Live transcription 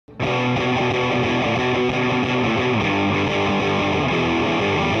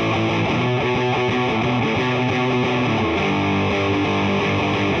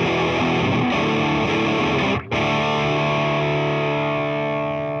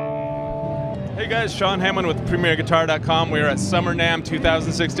Hey guys, Sean Hammond with PremierGuitar.com. We're at SNAMM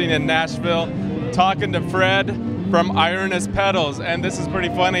 2016 in Nashville, talking to Fred from Ironess pedals, and this is pretty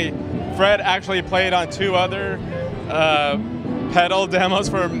funny. Fred actually played on 2 other pedal demos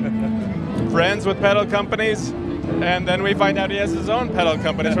for friends with pedal companies, and then we find out he has his own pedal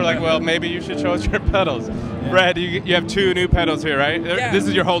company. So we're like, well, maybe you should show us your pedals. Yeah. Fred, you have 2 new pedals here, right? Yeah. This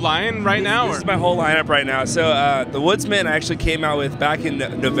is your whole line right now? This is my whole lineup right now. So the Woodsman I actually came out with back in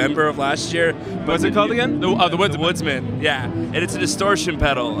November of last year. What's it called again? The Woodsman. The Woodsman, yeah. And it's a distortion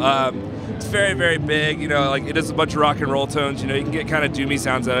pedal. It's very, very big. You know, like it does a bunch of rock and roll tones. You know, you can get kind of doomy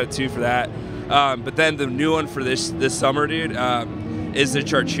sounds out of it too for that. But then the new one for this summer, dude, is the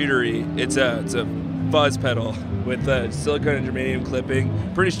Charcuterie. It's a fuzz pedal with silicone and germanium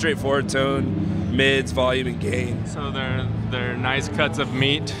clipping. Pretty straightforward tone, mids, volume, and gain. So they're nice cuts of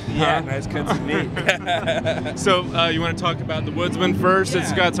meat. Yeah, nice cuts of meat. So you want to talk about the Woodsman first? Yeah.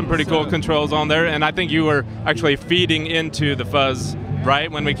 It's got some pretty cool controls on there, and I think you were actually feeding into the fuzz,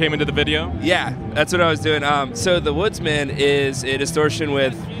 right, when we came into the video? Yeah, that's what I was doing. So the Woodsman is a distortion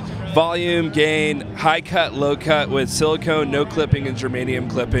with volume, gain, high cut, low cut with silicone, no clipping, and germanium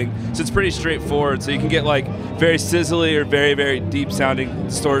clipping. So it's pretty straightforward. So you can get like very sizzly or very, very deep sounding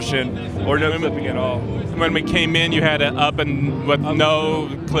distortion or no clipping at all. When we came in, you had it up and with no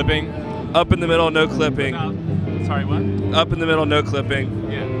clipping? Up in the middle, no clipping. Sorry, what? Up in the middle, no clipping.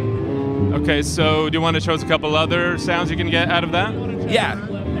 Yeah. Okay, so do you want to show us a couple other sounds you can get out of that? Yeah.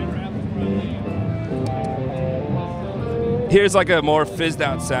 Here's like a more fizzed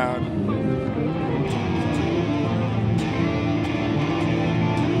out sound.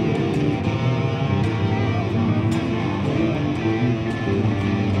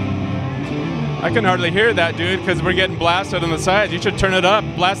 I can hardly hear that, dude, because we're getting blasted on the sides. You should turn it up,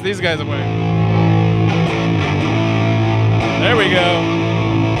 blast these guys away. There we go.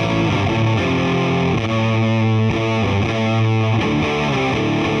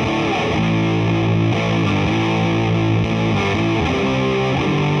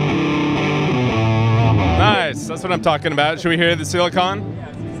 Nice, that's what I'm talking about. Should we hear the silicone?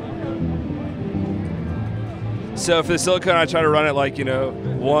 So for the silicone, I try to run it like, you know,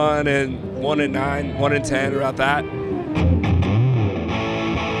 1 and 9, 1 and 10, about that.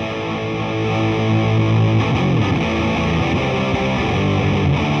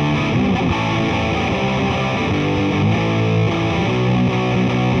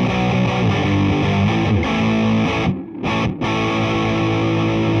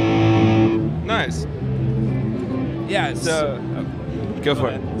 Nice. Yeah, so go for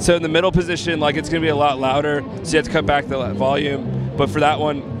it. So in the middle position, like it's gonna be a lot louder, so you have to cut back the volume. But for that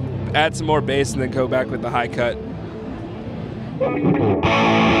one, add some more bass and then go back with the high cut.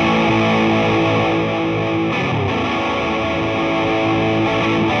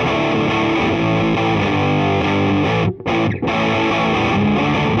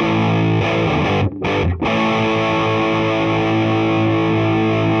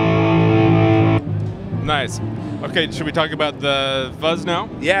 Nice. Okay, should we talk about the fuzz now?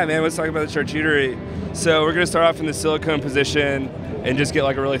 Yeah, man, let's talk about the Charcuterie. So we're gonna start off in the silicone position and just get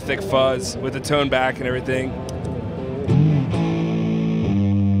like a really thick fuzz with the tone back and everything.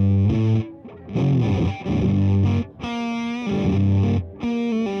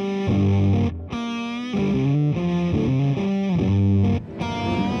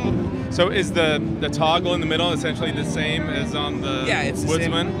 So is the toggle in the middle essentially the same as on the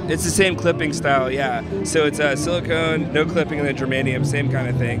Woodsman? It's the same clipping style, yeah. So it's silicone, no clipping, and then germanium, same kind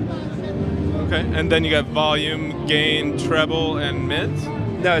of thing. Okay, and then you got volume, gain, treble, and mids?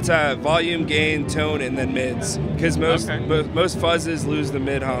 No, it's volume, gain, tone, and then mids. Because most fuzzes lose the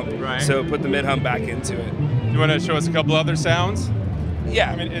mid hump, right. So put the mid hump back into it. You want to show us a couple other sounds?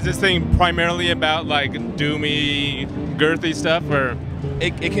 Yeah. I mean, is this thing primarily about like doomy, girthy stuff, or?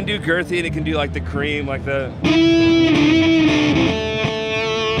 It can do girthy and it can do like the cream, like the.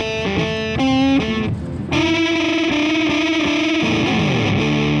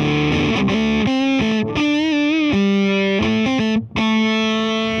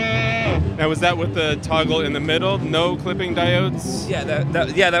 Now, was that with the toggle in the middle? No clipping diodes? Yeah,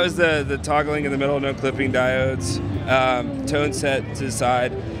 that was the toggling in the middle, no clipping diodes, tone set to the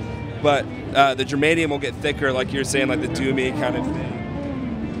side. But the germanium will get thicker, like you're saying, like the doomy kind of thing.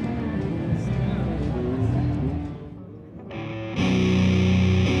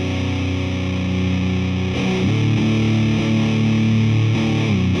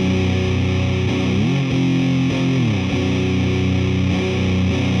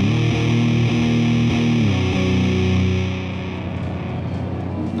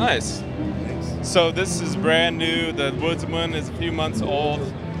 Nice. So this is brand new. The Woodsman is a few months old.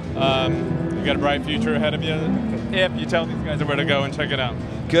 You got a bright future ahead of you if you tell these guys where to go and check it out.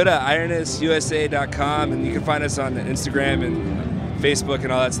 Go to ironnessusa.com, and you can find us on Instagram and Facebook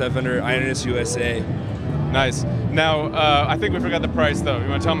and all that stuff under Ironess USA. Nice. Now, I think we forgot the price, though. You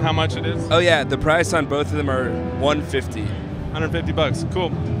want to tell them how much it is? Oh, yeah. The price on both of them are $150. $150.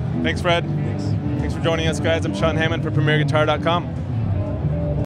 Cool. Thanks, Fred. Thanks for joining us, guys. I'm Sean Hammond for PremierGuitar.com.